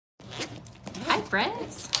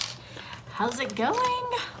friends. How's it going?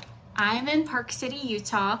 I'm in Park City,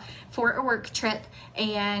 Utah for a work trip,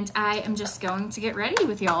 and I am just going to get ready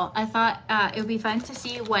with y'all. I thought it would be fun to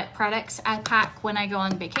see what products I pack when I go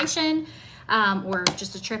on vacation or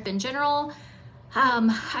just a trip in general.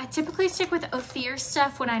 I typically stick with Ophir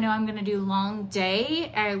stuff when I know I'm gonna do a long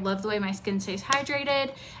day. I love the way my skin stays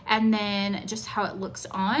hydrated and then just how it looks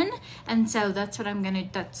on. And so that's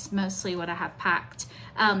what that's mostly what I have packed.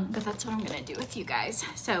 But that's what I'm gonna do with you guys.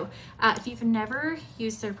 So if you've never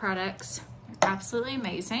used their products, they're absolutely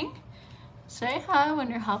amazing. Say hi when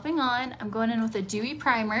you're hopping on. I'm going in with a dewy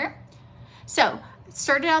primer. So it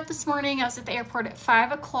started out this morning. I was at the airport at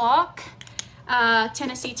 5 o'clock.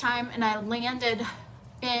 Tennessee time, and I landed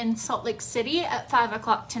in Salt Lake City at 5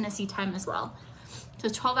 o'clock Tennessee time as well. So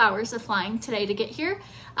 12 hours of flying today to get here.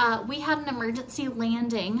 We had an emergency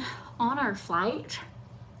landing on our flight.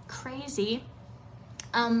 Crazy.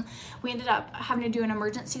 We ended up having to do an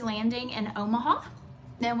emergency landing in Omaha.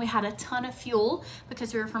 Then we had a ton of fuel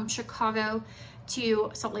because we were from Chicago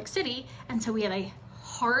to Salt Lake City, and so we had a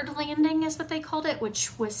hard landing is what they called it,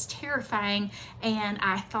 which was terrifying. And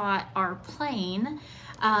I thought our plane,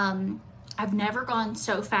 I've never gone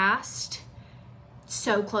so fast,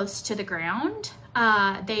 so close to the ground.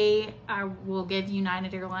 I will give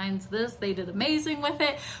United Airlines this, they did amazing with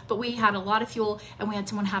it, but we had a lot of fuel and we had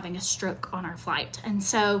someone having a stroke on our flight. And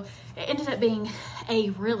so it ended up being a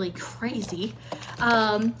really crazy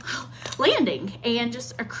landing and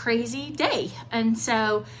just a crazy day. And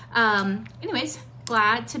so anyways,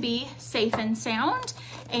 glad to be safe and sound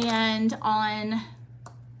and on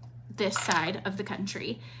this side of the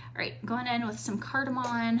country. All right, going in with some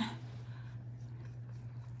cardamom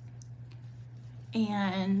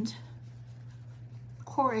and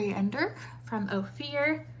coriander from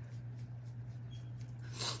Ophir.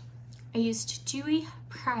 I used dewy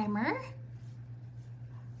primer.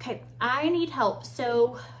 Okay, I need help.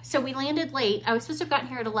 So we landed late. I was supposed to have gotten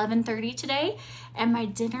here at 11:30 today, and my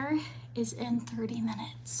dinner is in 30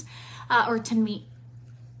 minutes, or to meet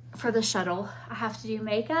for the shuttle. I have to do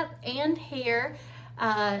makeup and hair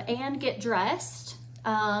and get dressed.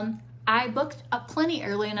 I booked a plenty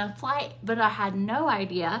early enough flight, but I had no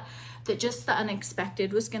idea that just the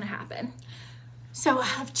unexpected was gonna happen. So I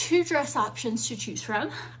have two dress options to choose from.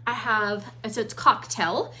 So it's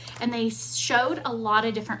cocktail, and they showed a lot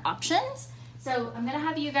of different options. So I'm gonna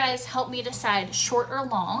have you guys help me decide short or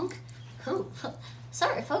long. Oh,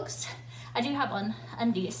 sorry folks, I do have on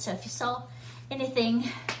undies, so if you saw anything,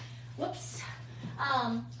 whoops.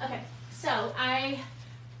 Okay, so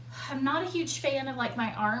I'm not a huge fan of like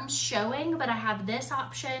my arms showing, but I have this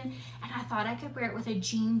option, and I thought I could wear it with a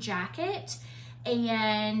jean jacket,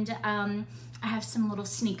 and I have some little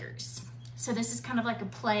sneakers. So this is kind of like a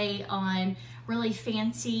play on really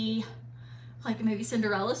fancy, like maybe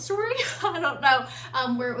Cinderella story, I don't know,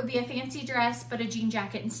 where it would be a fancy dress, but a jean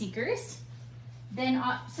jacket and sneakers. Then,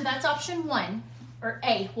 so that's option one, or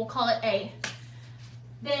A, we'll call it A.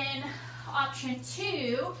 Then option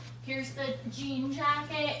two, here's the jean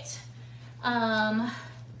jacket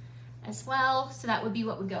as well. So that would be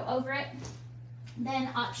what would go over it. Then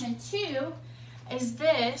option two is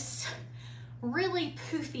this really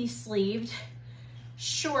poofy sleeved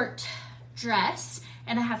short dress,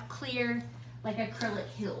 and I have clear like acrylic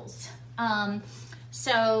heels.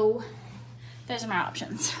 So those are my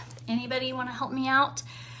options. Anybody want to help me out?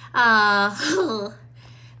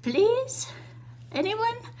 Please?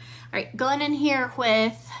 Anyone? All right, going in here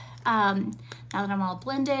with, now that I'm all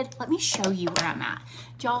blended, let me show you where I'm at.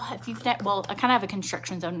 Y'all, well, I kind of have a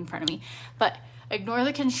construction zone in front of me, but ignore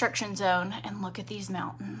the construction zone and look at these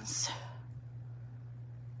mountains.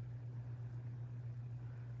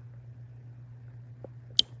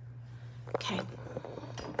 Okay.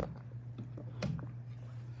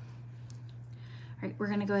 All right, we're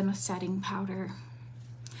gonna go in with setting powder.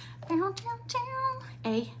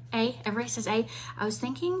 A, everybody says A. I was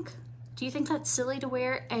thinking, do you think that's silly to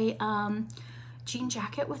wear a jean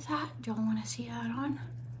jacket with that? Do y'all wanna see that on?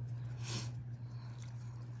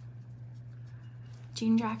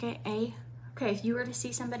 Jean jacket, A. Okay, if you were to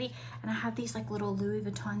see somebody, and I have these like little Louis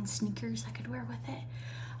Vuitton sneakers I could wear with it.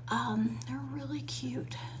 They're really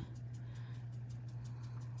cute.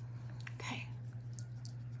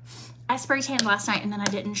 I spray tanned last night, and then I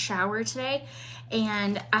didn't shower today,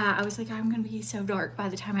 and I was like, I'm gonna be so dark by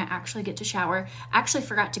the time I actually get to shower. I actually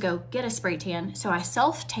forgot to go get a spray tan, so I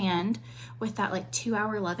self-tanned with that like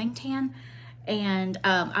 2-hour loving tan, and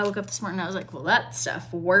I woke up this morning and I was like, well, that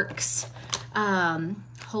stuff works.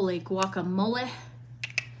 Holy guacamole.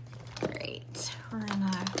 Great, we're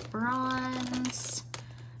gonna bronze,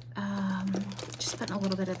 just just putting a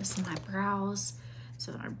little bit of this in my brows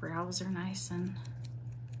so that my brows are nice and,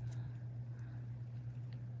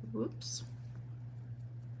 whoops,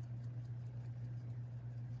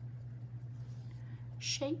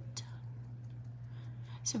 shaped.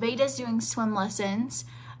 So Veda's doing swim lessons.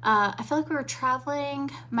 I feel like we were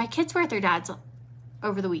traveling. My kids were at their dad's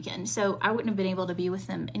over the weekend, so I wouldn't have been able to be with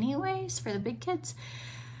them anyways for the big kids.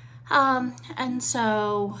 And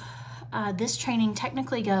so this training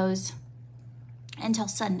technically goes until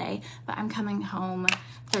Sunday, but I'm coming home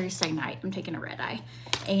Thursday night. I'm taking a red eye,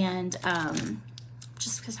 and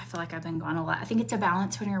just because I feel like I've been gone a lot. I think it's a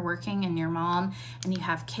balance when you're working and your mom and you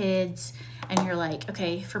have kids and you're like,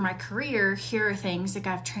 okay, for my career, here are things, like I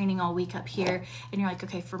have training all week up here, and you're like,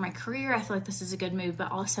 okay, for my career, I feel like this is a good move,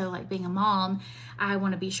 but also like being a mom, I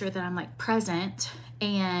want to be sure that I'm like present,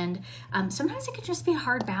 and sometimes it can just be a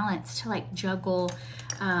hard balance to like juggle,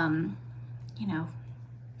 you know,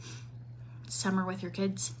 summer with your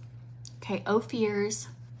kids. Okay, Ophir's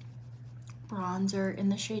bronzer in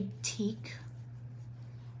the shade Teak.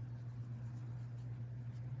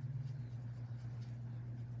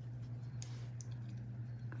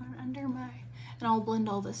 Under my, and I'll blend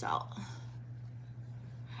all this out.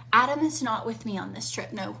 Adam is not with me on this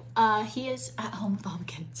trip. No, he is at home with all the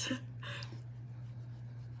kids.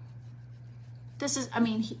 This is, I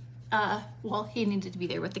mean, well, he needed to be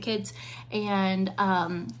there with the kids, and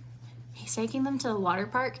he's taking them to the water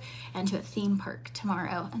park and to a theme park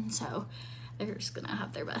tomorrow, and so they're just gonna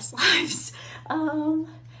have their best lives.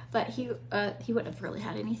 But he wouldn't have really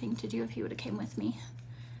had anything to do if he would have came with me.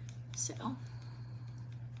 So.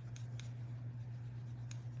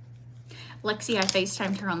 Lexi, I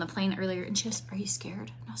FaceTimed her on the plane earlier, and she goes, are you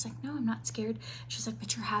scared? And I was like, no, I'm not scared. She's like,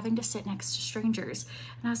 but you're having to sit next to strangers.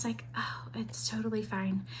 And I was like, oh, it's totally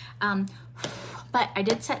fine. But I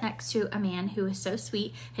did sit next to a man who was so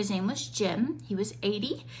sweet. His name was Jim. He was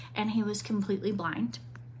 80, and he was completely blind.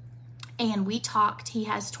 And we talked. He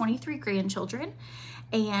has 23 grandchildren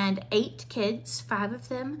and 8 kids. 5 of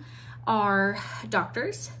them are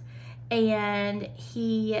doctors. And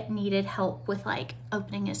he needed help with like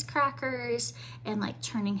opening his crackers and like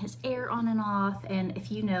turning his air on and off. And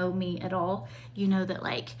if you know me at all, you know that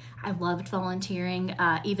like I loved volunteering.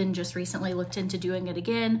 Even just recently looked into doing it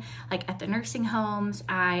again, like at the nursing homes.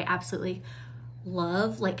 I absolutely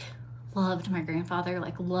loved my grandfather,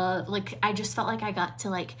 like I just felt like I got to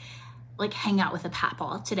like hang out with a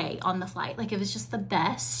Patball today on the flight. Like it was just the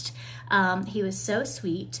best. He was so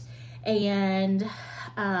sweet. And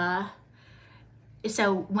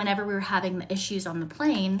so whenever we were having the issues on the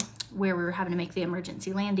plane where we were having to make the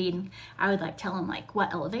emergency landing, I would like tell him like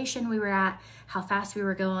what elevation we were at, how fast we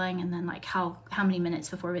were going, and then like how many minutes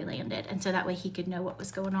before we landed. And so that way he could know what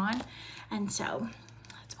was going on. And so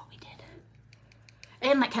that's what we did.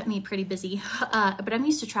 And that kept me pretty busy. But I'm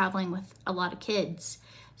used to traveling with a lot of kids.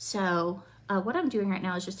 So what I'm doing right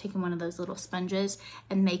now is just taking one of those little sponges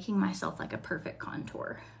and making myself like a perfect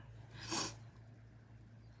contour.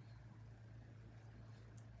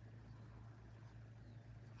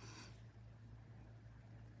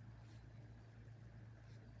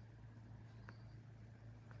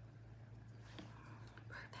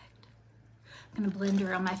 I'm gonna blend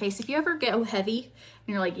around my face. If you ever go heavy and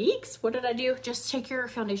you're like, eeks, what did I do? Just take your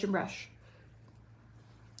foundation brush.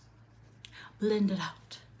 Blend it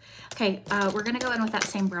out. Okay, we're gonna go in with that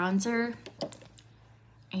same bronzer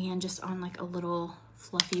and just on like a little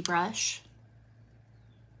fluffy brush.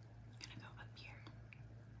 I'm gonna go up here.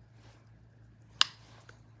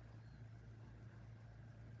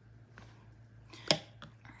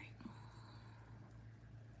 All right.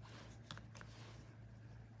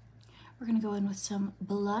 We're gonna go in with some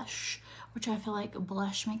blush, which I feel like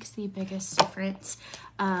blush makes the biggest difference.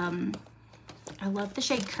 I love the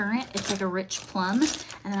shade Currant. It's like a rich plum.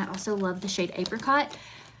 And then I also love the shade Apricot.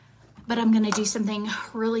 But I'm gonna do something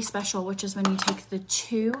really special, which is when you take the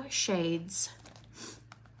 2 shades.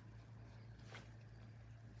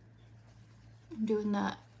 I'm doing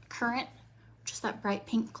the Currant, which is that bright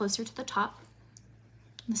pink closer to the top.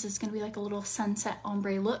 This is gonna be like a little sunset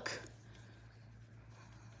ombre look.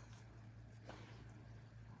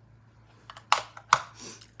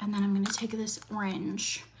 And then I'm gonna take this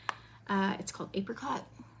orange. It's called Apricot.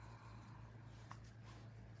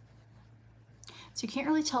 So you can't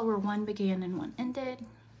really tell where one began and one ended.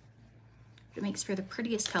 But it makes for the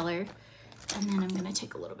prettiest color. And then I'm gonna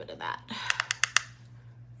take a little bit of that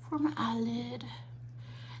for my eyelid.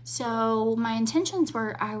 So my intentions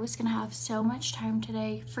were I was gonna have so much time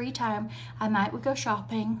today, free time. I might would go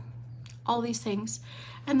shopping. all these things.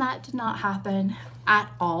 And that did not happen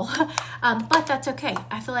at all. But that's okay.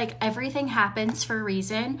 I feel like everything happens for a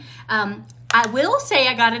reason. I will say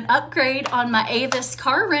I got an upgrade on my Avis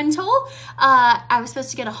car rental. I was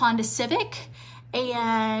supposed to get a Honda Civic,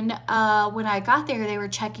 and when I got there, they were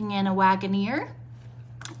checking in a Wagoneer.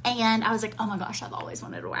 And I was like, oh my gosh, I've always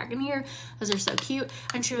wanted a Wagoneer. Those are so cute.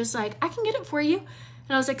 And she was like, I can get it for you.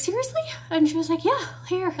 And I was like, seriously? And she was like, yeah,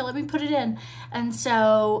 here, let me put it in. And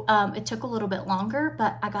so it took a little bit longer,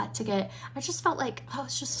 but I got to get, I just felt like, oh,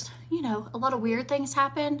 it's just, you know, a lot of weird things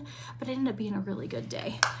happened, but it ended up being a really good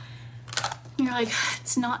day. And you're like,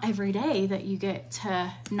 it's not every day that you get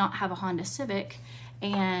to not have a Honda Civic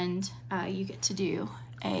and you get to do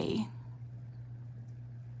a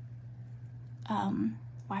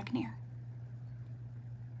Wagoneer.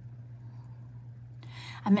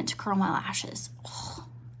 I meant to curl my lashes. Oh.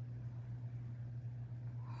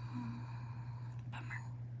 Bummer.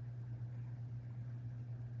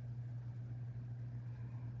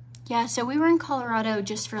 Yeah, so we were in Colorado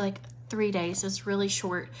just for like 3 days. It was really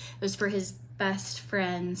short. It was for his best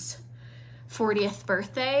friend's 40th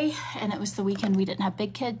birthday, and it was the weekend we didn't have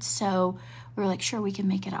big kids, so we were like, sure, we can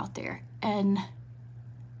make it out there. And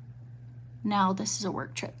now this is a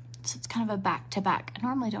work trip, so it's kind of a back-to-back. I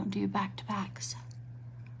normally don't do back-to-backs.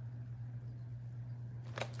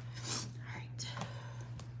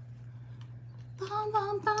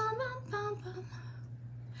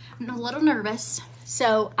 I'm a little nervous,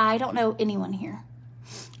 so I don't know anyone here.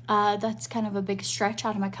 That's kind of a big stretch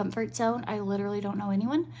out of my comfort zone. I literally don't know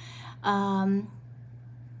anyone. Also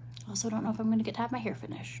don't know if I'm going to get to have my hair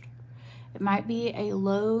finished. It might be a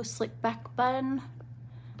low slick back bun,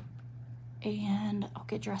 and I'll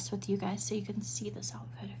get dressed with you guys so you can see this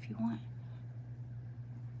outfit if you want.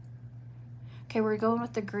 Okay, we're going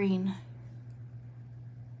with the green.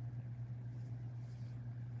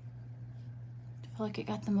 I feel like it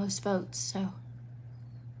got the most votes, so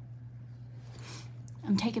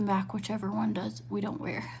I'm taking back whichever one we don't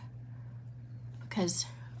wear, because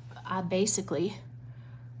I basically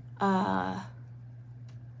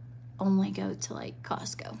only go to like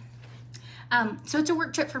Costco. So it's a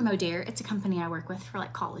work trip for Modere. It's a company I work with for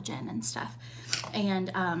like collagen and stuff. And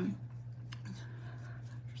there's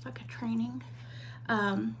like a training.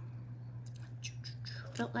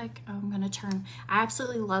 Felt like I'm gonna turn. I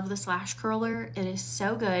absolutely love this lash curler. It is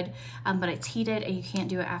so good, but it's heated and you can't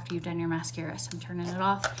do it after you've done your mascara, so I'm turning it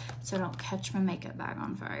off so I don't catch my makeup bag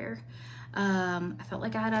on fire. I felt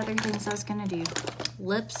like I had other things I was gonna do.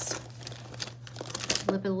 Lips,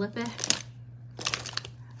 lippy.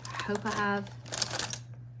 I hope I have.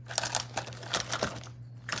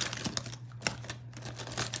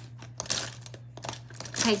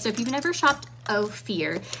 Okay, so if you've never shopped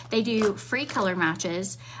Ophir, they do free color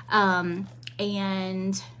matches,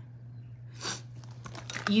 and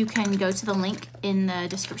you can go to the link in the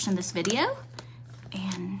description of this video,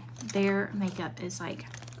 and their makeup is like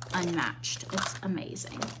unmatched. It's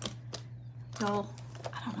amazing. Y'all,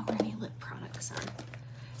 I don't know where any lip products are.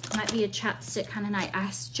 It might be a chapstick kind of night.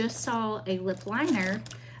 I just saw a lip liner,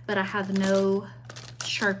 but I have no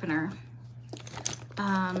sharpener.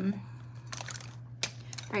 All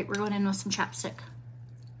right, we're going in with some chapstick.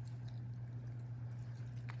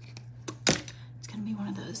 It's gonna be one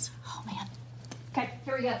of those. Oh man. Okay,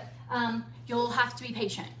 here we go. You'll have to be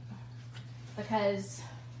patient because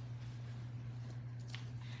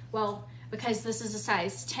this is a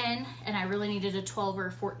size 10 and I really needed a 12 or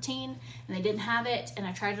a 14 and they didn't have it, and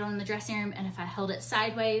I tried it on in the dressing room, and if I held it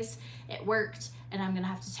sideways, it worked, and I'm gonna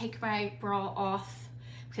have to take my bra off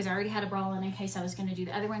because I already had a bra on in case I was gonna do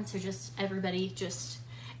the other one. So just everybody just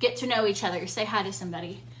get to know each other. Say hi to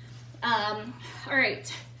somebody. All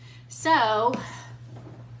right, so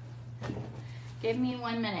give me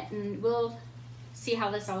 1 minute and we'll see how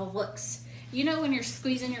this all looks. You know when you're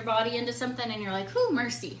squeezing your body into something and you're like, whoo,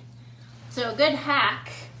 mercy. So a good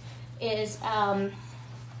hack is,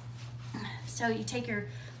 so you take your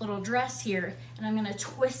little dress here, and I'm gonna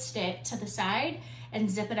twist it to the side and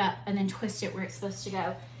zip it up and then twist it where it's supposed to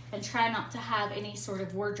go, and try not to have any sort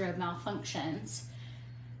of wardrobe malfunctions.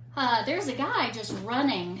 There's a guy just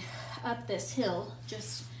running up this hill,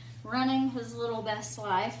 just running his little best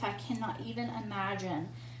life. I cannot even imagine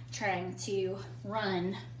trying to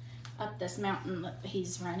run up this mountain that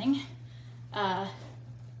he's running. Man,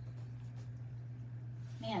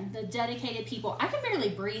 the dedicated people. I can barely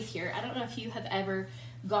breathe here. I don't know if you have ever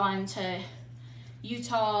gone to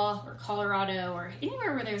Utah or Colorado or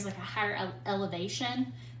anywhere where there's like a higher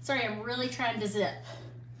elevation. Sorry, I'm really trying to zip.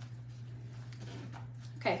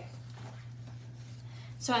 Okay.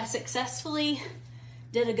 So I successfully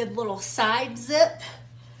did a good little side zip,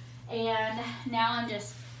 And now I'm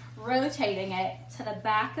just rotating it to the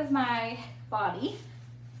back of my body.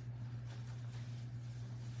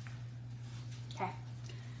 Okay.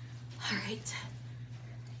 All right.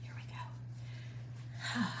 Here we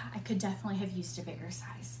go. I could definitely have used a bigger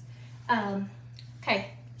size.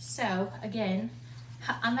 Okay, so again,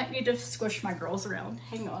 I might need to squish my girls around.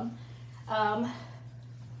 Hang on. Well,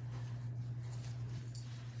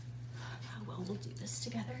 we'll do this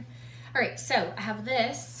together. All right, so I have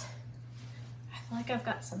this. I feel like I've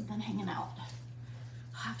got something hanging out.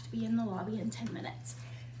 I'll have to be in the lobby in 10 minutes.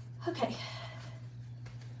 Okay.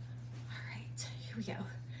 All right, here we go.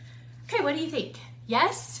 Okay, what do you think?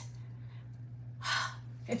 Yes?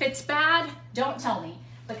 If it's bad, don't tell me,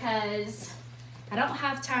 because I don't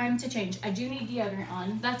have time to change. I do need deodorant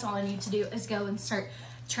on. That's all I need to do is go and start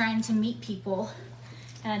trying to meet people,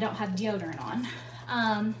 and I don't have deodorant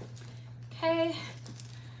on. Okay,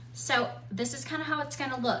 so this is kind of how it's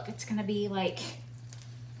gonna look. It's gonna be like,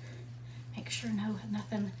 make sure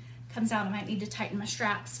nothing comes out. I might need to tighten my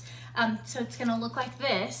straps. So it's gonna look like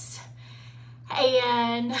this,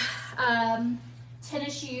 and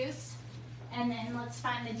tennis shoes. And then let's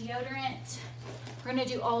find the deodorant. We're gonna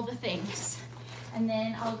do all the things. And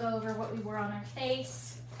then I'll go over what we wore on our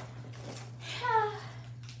face.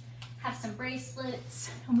 Have some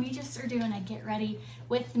bracelets. And we just are doing a get ready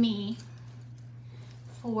with me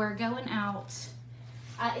for going out.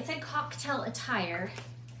 It's a cocktail attire.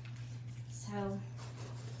 So,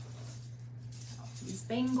 these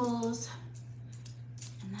bangles.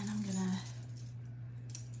 And then I'm gonna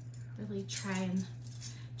really try and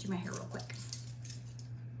do my hair real quick.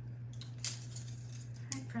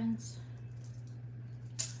 All right, friends.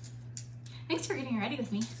 Thanks for getting ready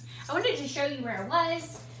with me. I wanted to show you where I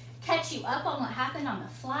was, catch you up on what happened on the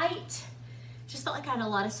flight. Just felt like I had a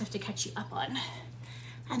lot of stuff to catch you up on.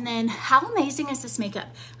 And then how amazing is this makeup?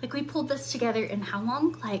 Like, we pulled this together in how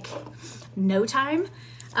long? Like no time.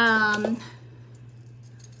 Their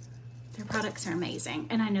products are amazing.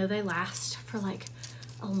 And I know they last for like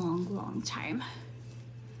a long time,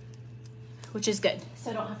 which is good.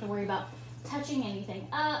 So I don't have to worry about touching anything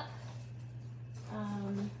up.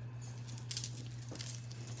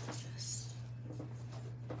 Just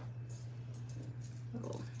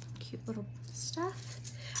cute little stuff.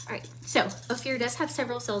 All right, so Ophir does have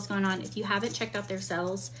several sales going on. If you haven't checked out their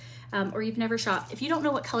sales, or you've never shopped, if you don't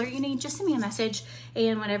know what color you need, just send me a message,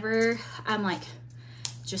 and whenever I'm like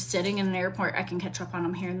just sitting in an airport, I can catch up on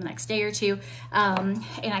them here in the next day or two, and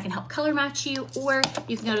I can help color match you, or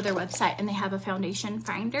you can go to their website and they have a foundation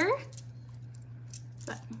finder.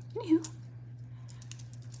 But anywho,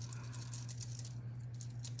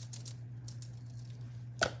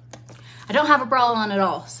 I don't have a bra on at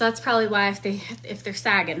all, so that's probably why if they're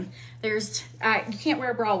sagging, there's you can't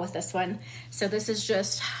wear a bra with this one. So this is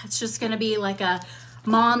it's just gonna be like a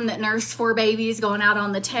mom that nursed 4 babies going out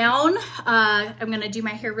on the town. I'm gonna do my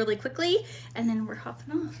hair really quickly, and then we're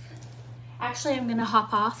hopping off. Actually, I'm gonna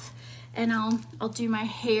hop off, and I'll do my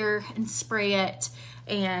hair and spray it,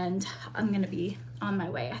 and I'm gonna be on my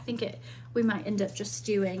way. I think we might end up just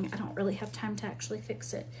doing. I don't really have time to actually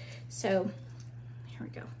fix it, so here we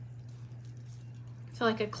go. I feel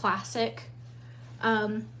like a classic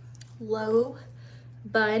low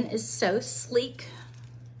bun is so sleek.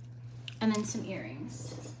 And then some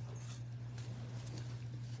earrings.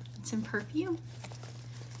 And some perfume.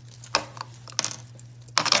 All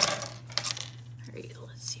right,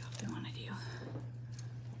 let's see what we want to do.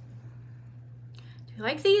 Do you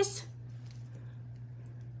like these?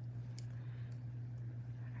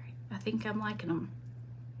 All right, I think I'm liking them.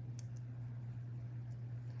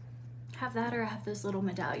 Have that, or I have those little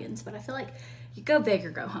medallions, but I feel like you go big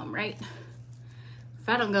or go home, right? If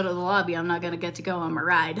I don't go to the lobby, I'm not gonna get to go on my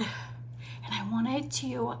ride. And I wanted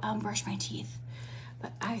to brush my teeth,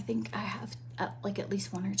 but I think I have like at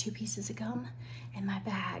least 1 or 2 pieces of gum in my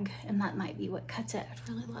bag, and that might be what cuts it. I'd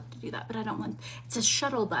really love to do that, but I don't want, it's a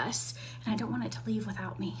shuttle bus, and I don't want it to leave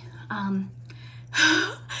without me.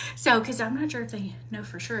 So, because I'm not sure if they know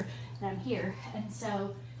for sure that I'm here. And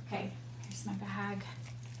so, okay, here's my bag.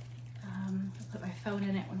 I'll put my phone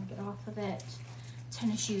in it when I get off of it.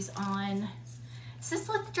 Tennis shoes on. Does this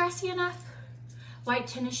look dressy enough? White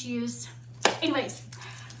tennis shoes. Anyways,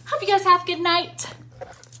 hope you guys have a good night.